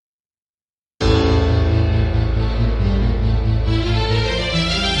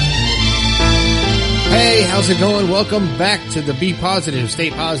how's it going? Welcome back to the Be Positive, Stay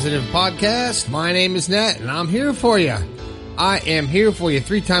Positive podcast. My name is Nat, and I'm here for you. I am here for you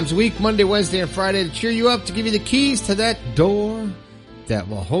 3 times a week, Monday, Wednesday, and Friday, to cheer you up, to give you the keys to that door that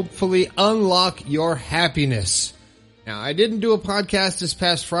will hopefully unlock your happiness. Now, I didn't do a podcast this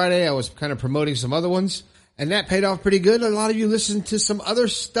past Friday. I was kind of promoting some other ones, and that paid off pretty good. A lot of you listened to some other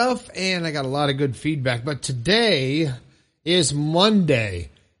stuff, and I got a lot of good feedback. But today is Monday.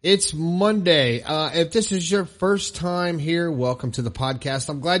 It's Monday. If this is your first time here, welcome to the podcast.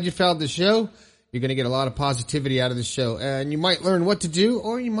 I'm glad you found the show. You're going to get a lot of positivity out of the show, and you might learn what to do,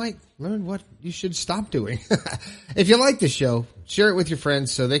 or you might learn what you should stop doing. If you like the show, share it with your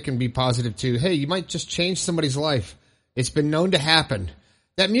friends so they can be positive too. Hey, you might just change somebody's life. It's been known to happen.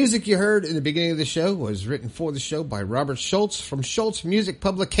 That music you heard in the beginning of the show was written for the show by Robert Schultz from Schultz Music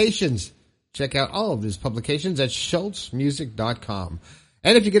Publications. Check out all of his publications at schultzmusic.com.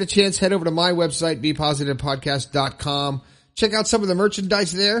 And if you get a chance, head over to my website, bepositivepodcast.com. Check out some of the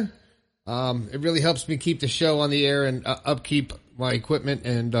merchandise there. It really helps me keep the show on the air and upkeep my equipment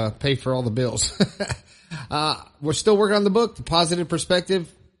and pay for all the bills. We're still working on the book, The Positive Perspective.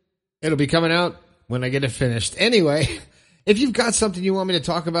 It'll be coming out when I get it finished. Anyway, if you've got something you want me to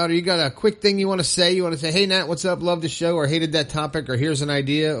talk about, or you got a quick thing you want to say, hey, Nat, what's up? Love the show, or hated that topic, or here's an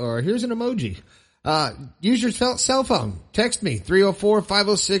idea, or here's an emoji. Use your cell phone. Text me,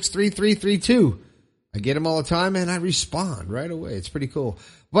 304-506-3332. I get them all the time, and I respond right away. It's pretty cool.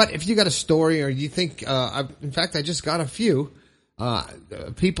 But if you got a story, or you think, in fact, I just got a few,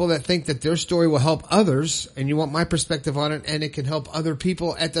 people that think that their story will help others, and you want my perspective on it, and it can help other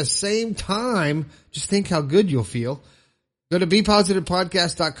people at the same time, just think how good you'll feel. Go to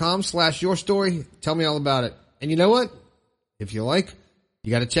bepositivepodcast.com/yourstory. Tell me all about it. And you know what? If you like, you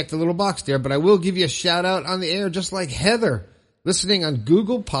got to check the little box there, but I will give you a shout out on the air, just like Heather, listening on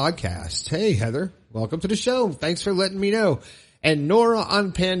Google Podcasts. Hey, Heather, welcome to the show. Thanks for letting me know. And Nora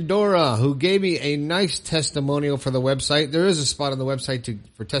on Pandora, who gave me a nice testimonial for the website. There is a spot on the website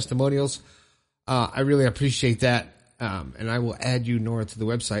for testimonials. I really appreciate that. And I will add you, Nora, to the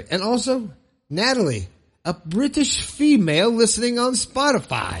website. And also, Natalie, a British female listening on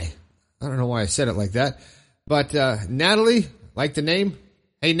Spotify. I don't know why I said it like that. But Natalie, like the name?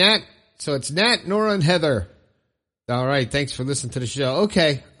 Hey, Nat. So it's Nat, Nora, and Heather. All right. Thanks for listening to the show.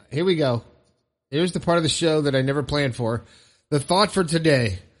 Okay. Here we go. Here's the part of the show that I never planned for. The thought for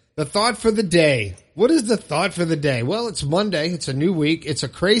today. The thought for the day. What is the thought for the day? Well, it's Monday. It's a new week. It's a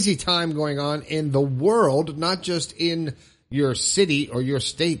crazy time going on in the world, not just in your city or your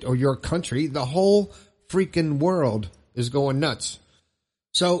state or your country. The whole freaking world is going nuts.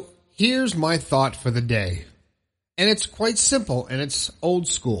 So here's my thought for the day. And it's quite simple, and it's old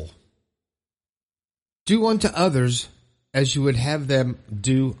school. Do unto others as you would have them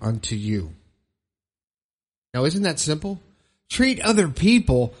do unto you. Now, isn't that simple? Treat other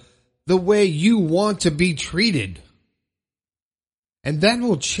people the way you want to be treated. And that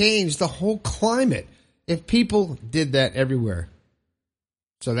will change the whole climate if people did that everywhere.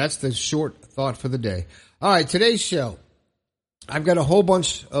 So that's the short thought for the day. All right, today's show. I've got a whole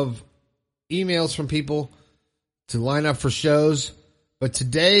bunch of emails from people to line up for shows. But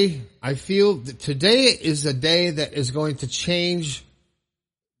today, I feel that today is a day that is going to change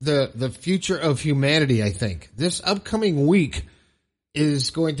the future of humanity, I think. This upcoming week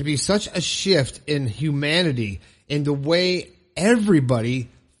is going to be such a shift in humanity, in the way everybody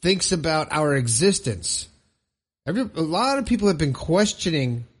thinks about our existence. A lot of people have been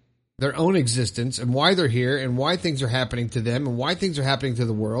questioning their own existence and why they're here and why things are happening to them and why things are happening to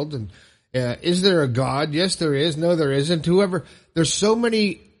the world. And is there a God? Yes, there is. No, there isn't. There's so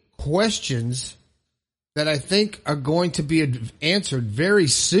many questions that I think are going to be answered very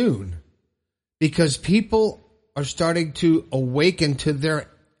soon, because people are starting to awaken to their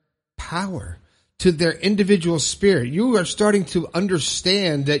power, to their individual spirit. You are starting to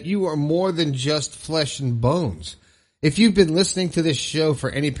understand that you are more than just flesh and bones. If you've been listening to this show for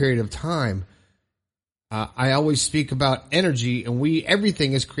any period of time, I always speak about energy, and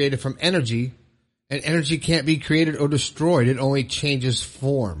everything is created from energy, and energy can't be created or destroyed. It only changes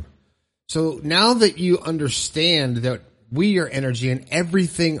form. So now that you understand that we are energy and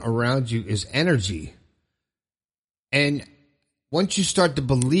everything around you is energy, and once you start to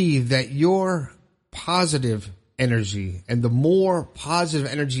believe that your positive energy, and the more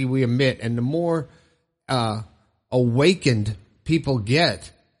positive energy we emit and the more awakened people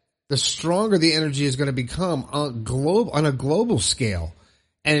get, the stronger the energy is going to become on a global scale.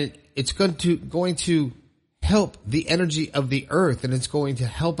 And it's going to help the energy of the earth, and it's going to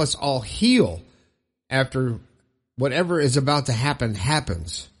help us all heal after whatever is about to happen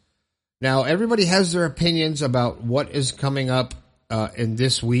happens. Now, everybody has their opinions about what is coming up in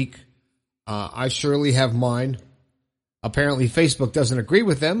this week. I surely have mine. Apparently, Facebook doesn't agree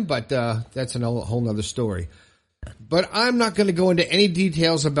with them, but that's a whole nother story. But I'm not going to go into any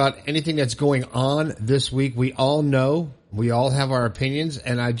details about anything that's going on this week. We all know, we all have our opinions,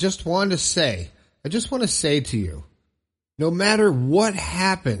 and I just want to say to you, no matter what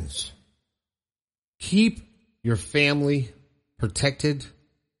happens, keep your family protected,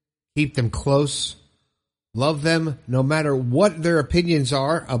 keep them close, love them, no matter what their opinions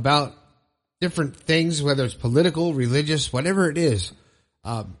are about different things, whether it's political, religious, whatever it is,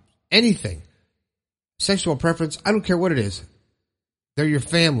 anything. Sexual preference, I don't care what it is. They're your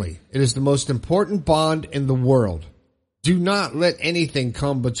family. It is the most important bond in the world. Do not let anything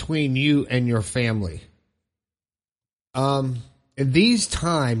come between you and your family. In these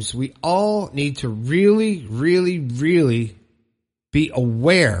times, we all need to really, really, really be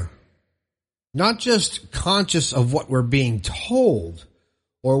aware, not just conscious of what we're being told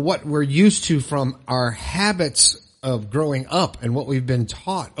or what we're used to from our habits of growing up and what we've been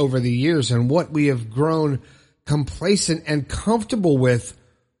taught over the years and what we have grown complacent and comfortable with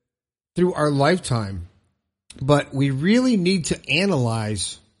through our lifetime. But we really need to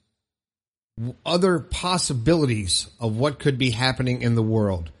analyze other possibilities of what could be happening in the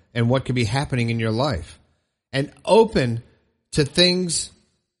world and what could be happening in your life, and open to things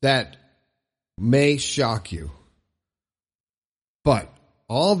that may shock you. But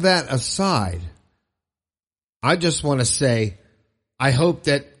all that aside, I just want to say, I hope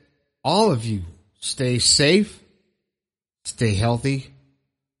that all of you stay safe, stay healthy,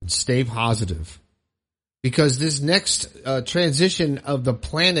 and stay positive. Because this next transition of the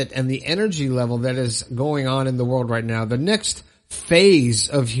planet and the energy level that is going on in the world right now, the next phase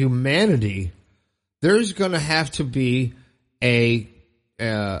of humanity, there's going to have to be a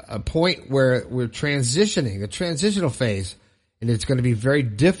point where we're transitioning, the transitional phase, and it's going to be very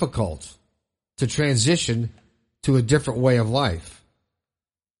difficult to transition to a different way of life.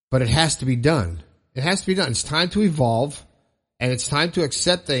 But it has to be done. It has to be done. It's time to evolve, and it's time to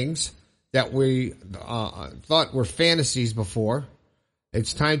accept things that we thought were fantasies before.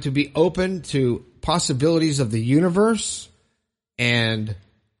 It's time to be open to possibilities of the universe and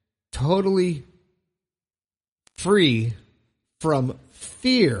totally free from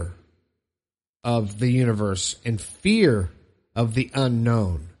fear of the universe and fear of the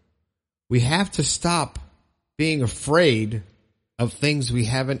unknown. We have to stop being afraid of things we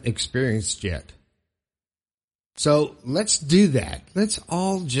haven't experienced yet. So let's do that. Let's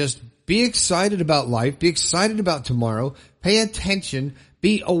all just be excited about life, be excited about tomorrow, pay attention,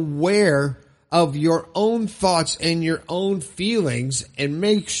 be aware of your own thoughts and your own feelings, and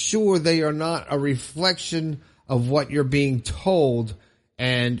make sure they are not a reflection of what you're being told,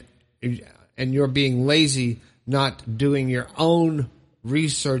 and you're being lazy, not doing your own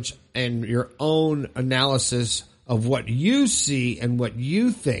research and your own analysis of what you see and what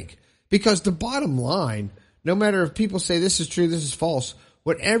you think. Because the bottom line, no matter if people say this is true, this is false,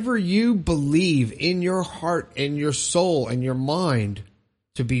 whatever you believe in your heart and your soul and your mind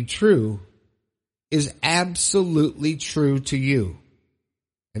to be true is absolutely true to you.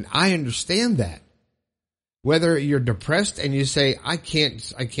 And I understand that. Whether you're depressed and you say, I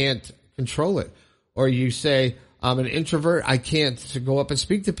can't control it, or you say, I'm an introvert, I can't go up and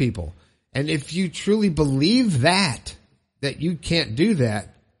speak to people. And if you truly believe that you can't do that,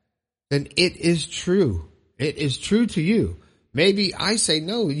 then it is true. It is true to you. Maybe I say,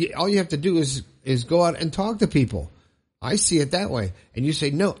 no, all you have to do is go out and talk to people. I see it that way. And you say,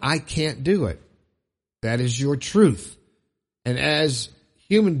 no, I can't do it. That is your truth. And as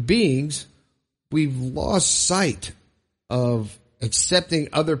human beings, we've lost sight of accepting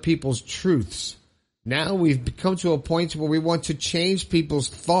other people's truths. Now we've come to a point where we want to change people's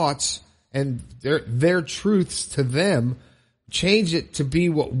thoughts and their truths to them, change it to be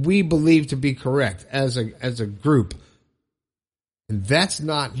what we believe to be correct as a group. And that's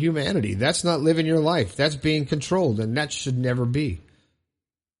not humanity. That's not living your life. That's being controlled, and that should never be.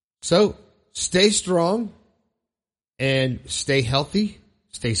 So stay strong and stay healthy,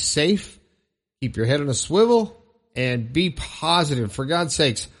 stay safe, keep your head on a swivel, and be positive. For God's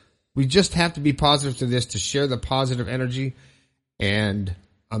sakes, we just have to be positive to this, to share the positive energy. And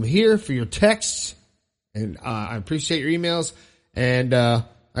I'm here for your texts, and I appreciate your emails. And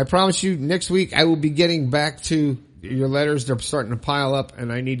I promise you, next week I will be getting back to your letters. They're starting to pile up,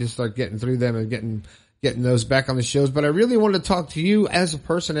 and I need to start getting through them and getting those back on the shows. But I really want to talk to you as a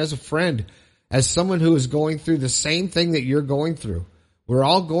person, as a friend, as someone who is going through the same thing that you're going through. We're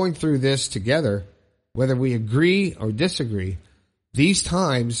all going through this together, whether we agree or disagree. These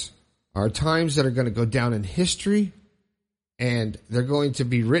times are times that are going to go down in history, and they're going to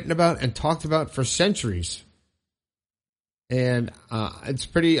be written about and talked about for centuries. And it's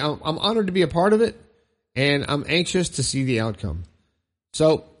pretty, I'm honored to be a part of it, and I'm anxious to see the outcome.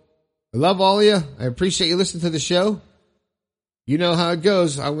 So, I love all of you. I appreciate you listening to the show. You know how it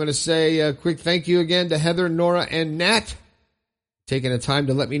goes. I'm going to say a quick thank you again to Heather, Nora, and Nat, taking the time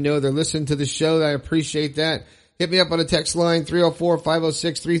to let me know they're listening to the show. I appreciate that. Hit me up on a text line,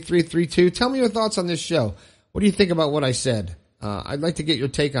 304-506-3332. Tell me your thoughts on this show. What do you think about what I said? I'd like to get your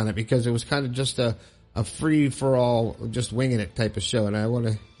take on it because it was kind of just a free-for-all, just winging it type of show, and I want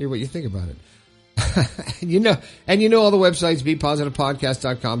to hear what you think about it. you know all the websites,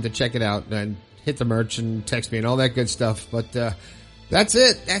 bepositivepodcast.com, to check it out and hit the merch and text me and all that good stuff. But that's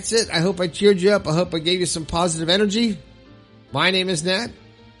it. I hope I cheered you up. I hope I gave you some positive energy. My name is Nat.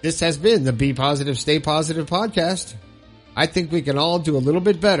 This has been the Be Positive, Stay Positive podcast. I think we can all do a little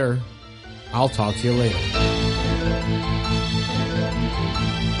bit better. I'll talk to you later.